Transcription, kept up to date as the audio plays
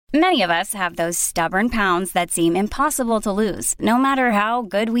Many of us have those stubborn pounds that seem impossible to lose, no matter how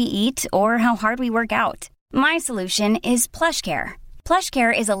good we eat or how hard we work out. My solution is PlushCare.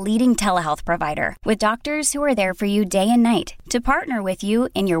 PlushCare is a leading telehealth provider with doctors who are there for you day and night to partner with you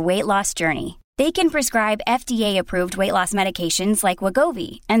in your weight loss journey. They can prescribe FDA-approved weight loss medications like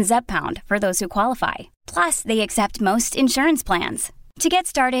Wegovy and Zepbound for those who qualify. Plus, they accept most insurance plans. To get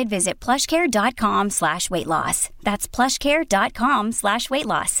started, visit plushcare.com/weightloss. That's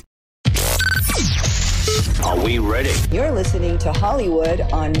plushcare.com/weightloss. Are we ready? You're listening to Hollywood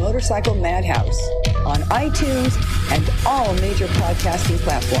on Motorcycle Madhouse on iTunes and all major podcasting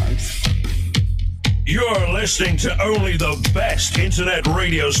platforms. You're listening to only the best internet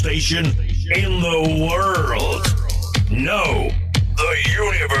radio station in the world. No, the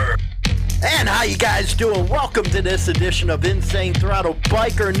universe. And how you guys doing? Welcome to this edition of Insane Throttle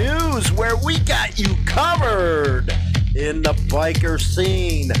Biker News, where we got you covered in the biker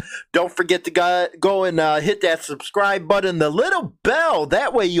scene. Don't forget to go and hit that subscribe button, the little bell.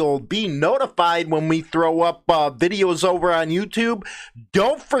 That way you'll be notified when we throw up videos over on YouTube.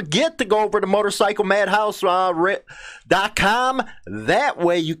 Don't forget to go over to motorcyclemadhouse.com. That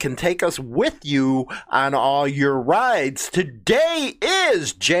way you can take us with you on all your rides. Today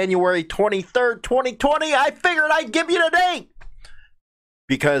is January 23rd, 2020. I figured I'd give you the date,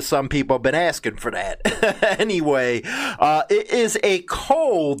 because some people have been asking for that. Anyway, it is a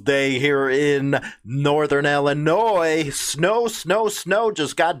cold day here in northern Illinois. Snow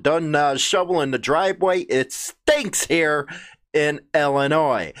just got done shoveling the driveway. It stinks here in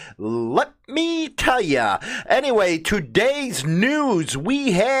Illinois, let me tell ya. Anyway, today's news,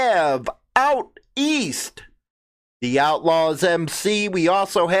 we have Out East, The Outlaws MC. We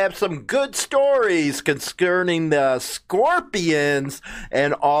also have some good stories concerning the Scorpions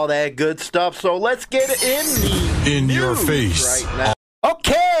and all that good stuff. So let's get in your face right now.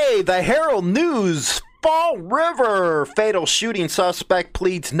 Okay, the Herald News. Fall River fatal shooting suspect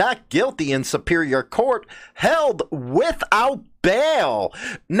pleads not guilty in Superior Court, held without bail.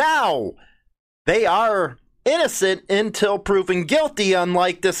 Now, they are innocent until proven guilty,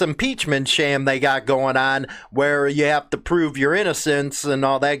 unlike this impeachment sham they got going on, where you have to prove your innocence and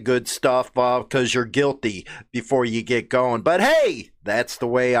all that good stuff because you're guilty before you get going. But hey, that's the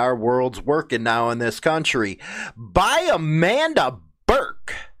way our world's working now in this country. By Amanda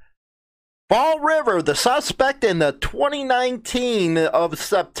Burke. Fall River, the suspect in the 2019 of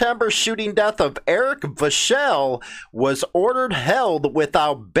September shooting death of Eric Vachel, was ordered held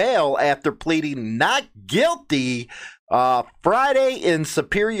without bail after pleading not guilty Friday in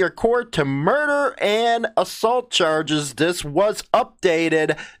Superior Court to murder and assault charges. This was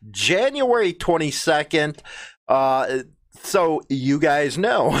updated January 22nd. So you guys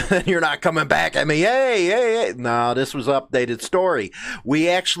know you're not coming back at me. Hey. No, this was an updated story. We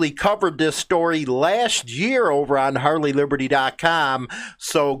actually covered this story last year over on HarleyLiberty.com.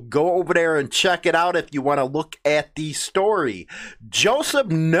 So go over there and check it out if you want to look at the story. Joseph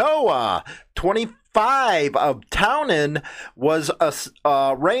Noah, 25 of Townen, was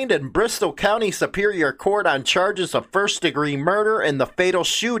arraigned in Bristol County Superior Court on charges of first-degree murder in the fatal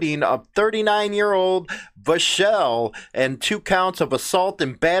shooting of 39-year-old Vachel and 2 counts of assault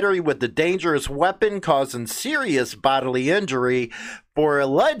and battery with a dangerous weapon causing serious bodily injury for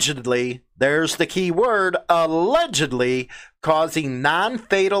allegedly, there's the key word, allegedly causing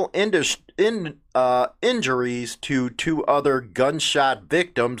non-fatal injuries to 2 other gunshot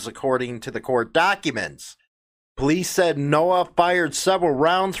victims, according to the court documents. Police said Noah fired several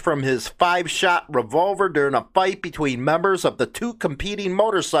rounds from his 5-shot revolver during a fight between members of the 2 competing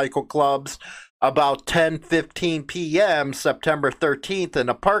motorcycle clubs about 10:15 p.m. September 13th in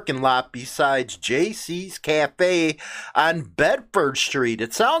a parking lot besides JC's Cafe on Bedford Street.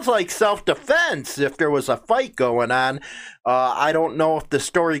 It sounds like self-defense if there was a fight going on. I don't know if the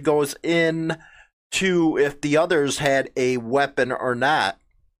story goes in to if the others had a weapon or not.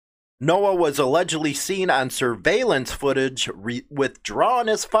 Noah was allegedly seen on surveillance footage withdrawing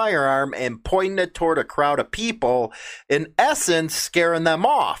his firearm and pointing it toward a crowd of people, in essence scaring them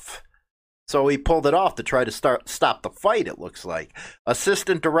off. So he pulled it off to try to stop the fight, it looks like.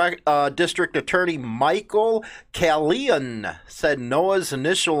 Assistant District Attorney Michael Callion said Noah's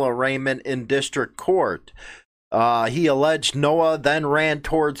initial arraignment in district court. He alleged Noah then ran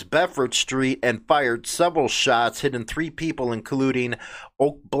towards Bedford Street and fired several shots, hitting 3 people, including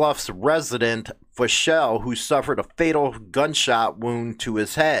Oak Bluff's resident Vachel, who suffered a fatal gunshot wound to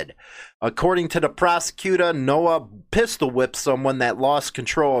his head. According to the prosecutor, Noah pistol whipped someone that lost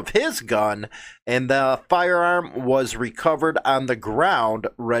control of his gun, and the firearm was recovered on the ground,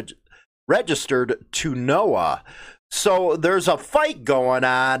 registered to Noah. So there's a fight going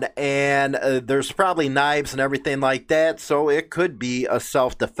on, and there's probably knives and everything like that, so it could be a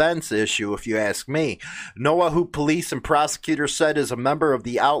self-defense issue, if you ask me. Noah, who police and prosecutors said is a member of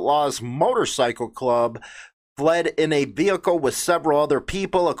the Outlaws Motorcycle Club, fled in a vehicle with several other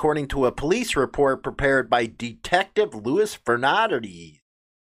people, according to a police report prepared by Detective Louis Fernandez.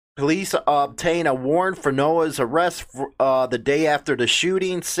 Police obtained a warrant for Noah's arrest the day after the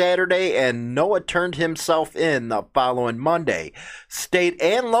shooting Saturday, and Noah turned himself in the following Monday. State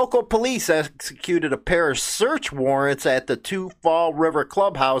and local police executed a pair of search warrants at the two Fall River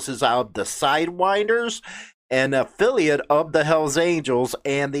clubhouses of the Sidewinders, an affiliate of the Hells Angels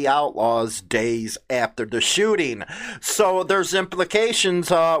and the Outlaws, days after the shooting. So there's implications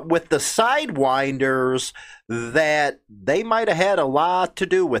with the Sidewinders that they might have had a lot to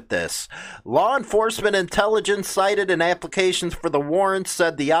do with this. Law enforcement intelligence cited in applications for the warrants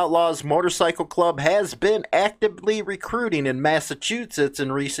said the Outlaws Motorcycle Club has been actively recruiting in Massachusetts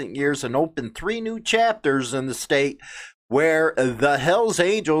in recent years and opened 3 new chapters in the state where the Hells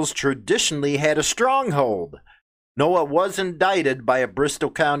Angels traditionally had a stronghold. Noah was indicted by a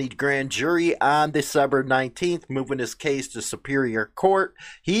Bristol County grand jury on December 19th, moving his case to Superior Court.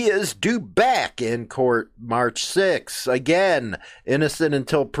 He is due back in court March 6th. Again, innocent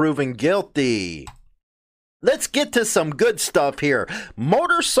until proven guilty. Let's get to some good stuff here.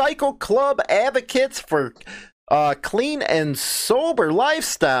 Motorcycle Club advocates for clean and sober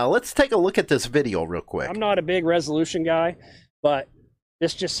lifestyle. Let's take a look at this video real quick. I'm not a big resolution guy, but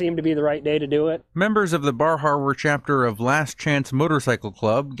this just seemed to be the right day to do it. Members of the Bar Harbor chapter of Last Chance Motorcycle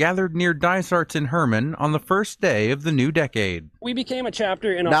Club gathered near Dysarts in Herman on the first day of the new decade. We became a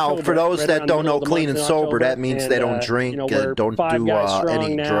chapter in October. Now, for those that don't know clean and sober, that means they don't drink, don't do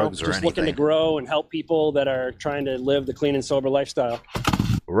any drugs or just anything. Looking to grow and help people that are trying to live the clean and sober lifestyle.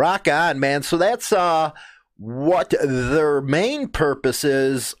 Rock on, man. So that's what their main purpose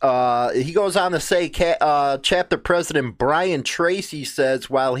is. He goes on to say, chapter president Brian Tracy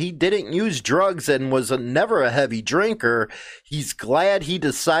says, while he didn't use drugs and was never a heavy drinker, he's glad he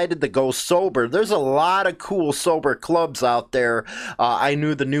decided to go sober. There's a lot of cool sober clubs out there. I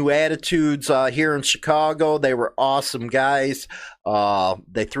knew the New Attitudes here in Chicago. They were awesome guys.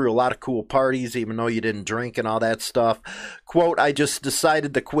 They threw a lot of cool parties, even though you didn't drink and all that stuff. Quote, I just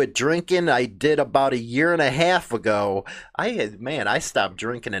decided to quit drinking. I did about 1.5 years ago. I stopped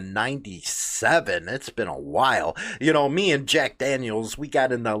drinking in 97. It's been a while. You know, me and Jack Daniels, we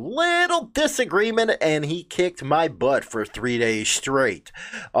got in a little disagreement and he kicked my butt for 3 days straight.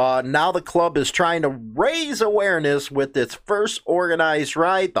 Now the club is trying to raise awareness with its first organized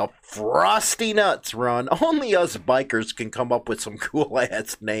ride, the Frosty Nuts Run. Only us bikers can come up with some cool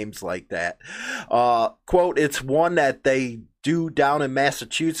ass names like that. Quote, it's one that they do down in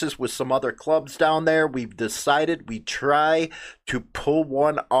Massachusetts with some other clubs down there. We've decided we try to pull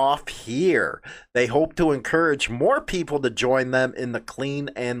one off here. They hope to encourage more people to join them in the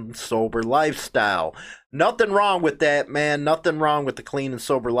clean and sober lifestyle. Nothing wrong with that, man. Nothing wrong with the clean and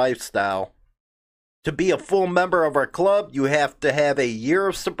sober lifestyle. To be a full member of our club, you have to have 1 year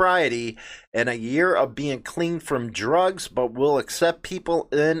of sobriety and 1 year of being clean from drugs, but we'll accept people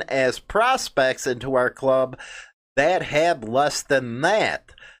in as prospects into our club that have less than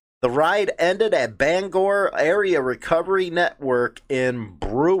that. The ride ended at Bangor Area Recovery Network in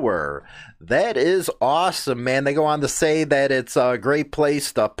Brewer. That is awesome, man. They go on to say that it's a great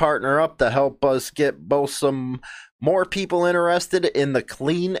place to partner up to help us get both some more people interested in the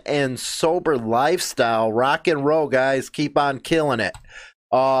clean and sober lifestyle. Rock and roll, guys. Keep on killing it.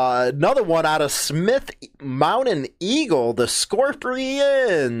 Another one out of Smith Mountain Eagle, the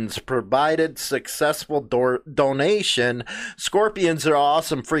Scorpions provided successful donation. Scorpions are an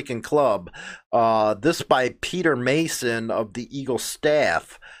awesome freaking club. This by Peter Mason of the Eagle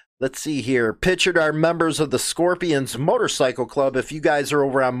staff. Let's see here. Pictured are members of the Scorpions Motorcycle Club. If you guys are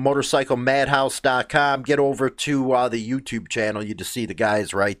over on motorcyclemadhouse.com, get over to the YouTube channel. You just see the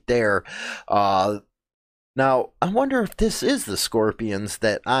guys right there. Now, I wonder if this is the Scorpions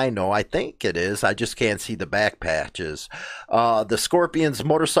that I know. I think it is. I just can't see the back patches. The Scorpions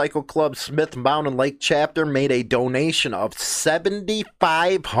Motorcycle Club Smith Mountain Lake chapter made a donation of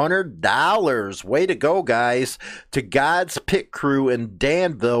 $7,500. Way to go, guys. To God's Pit Crew in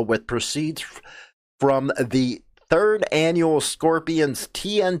Danville with proceeds from the 3rd annual Scorpions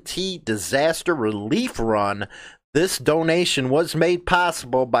TNT Disaster Relief Run. This donation was made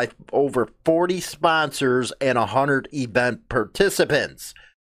possible by over 40 sponsors and 100 event participants.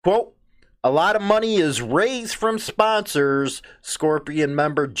 Quote, a lot of money is raised from sponsors, Scorpion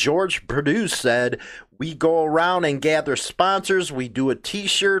member George Perdue said. We go around and gather sponsors. We do a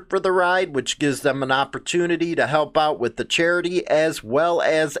t-shirt for the ride, which gives them an opportunity to help out with the charity as well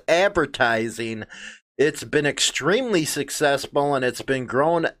as advertising. It's been extremely successful, and it's been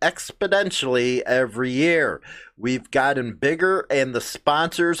growing exponentially every year. We've gotten bigger, and the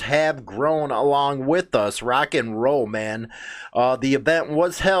sponsors have grown along with us. Rock and roll, man. The event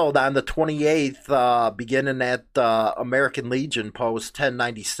was held on the 28th, beginning at American Legion Post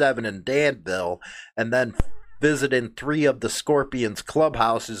 1097 in Danville, and then visiting 3 of the Scorpions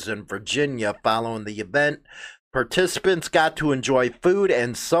clubhouses in Virginia following the event. Participants got to enjoy food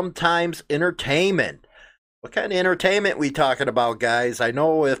and sometimes entertainment. What kind of entertainment we talking about, guys? I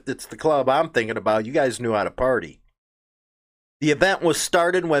know if it's the club I'm thinking about, you guys knew how to party. The event was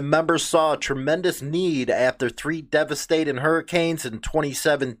started when members saw a tremendous need after 3 devastating hurricanes in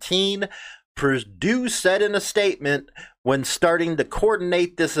 2017. Purdue said in a statement, when starting to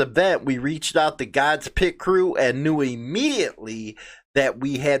coordinate this event, we reached out to God's Pit Crew and knew immediately that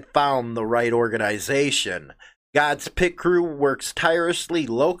we had found the right organization. God's Pit Crew works tirelessly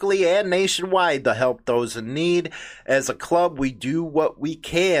locally and nationwide to help those in need. As a club, we do what we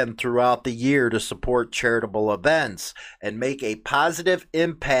can throughout the year to support charitable events and make a positive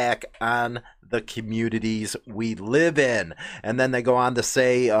impact on the communities we live in. And then they go on to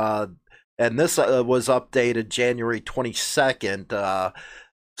say, and this was updated January 22nd.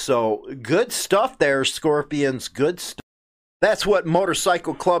 So good stuff there, Scorpions. Good stuff. That's what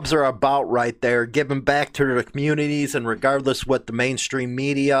motorcycle clubs are about right there, giving back to the communities, and regardless what the mainstream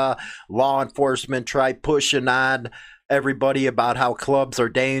media, law enforcement try pushing on everybody about how clubs are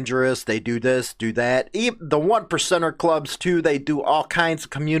dangerous, they do this, do that. Even the 1%er clubs too, they do all kinds of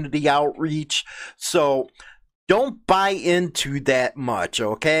community outreach. So don't buy into that much,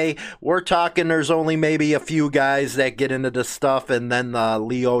 okay? We're talking there's only maybe a few guys that get into this stuff, and then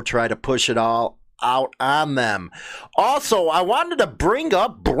Leo try to push it all out on them. Also, I wanted to bring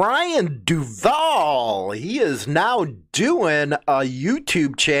up Brian Duvall. He is now doing a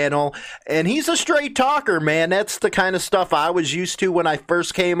YouTube channel, and he's a straight talker, man. That's the kind of stuff I was used to when I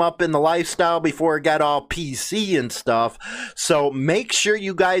first came up in the lifestyle before it got all PC and stuff. So make sure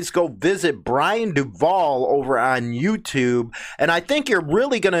you guys go visit Brian Duvall over on YouTube, and I think you're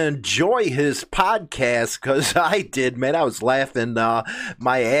really going to enjoy his podcast, because I did, man. I was laughing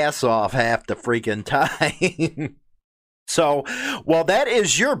my ass off half the freaking time. So, well, that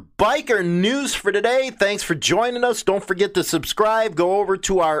is your biker news for today. Thanks for joining us. Don't forget to subscribe. Go over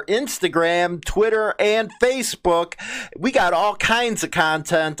to our Instagram, Twitter, and Facebook. We got all kinds of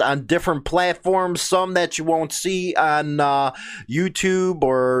content on different platforms, some that you won't see on YouTube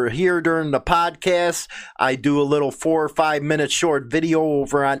or hear during the podcast. I do a little 4 or 5 minute short video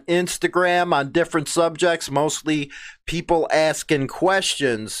over on Instagram on different subjects, mostly people asking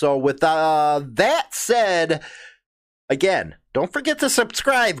questions. So with that said, again, don't forget to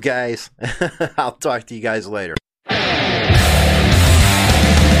subscribe, guys. I'll talk to you guys later.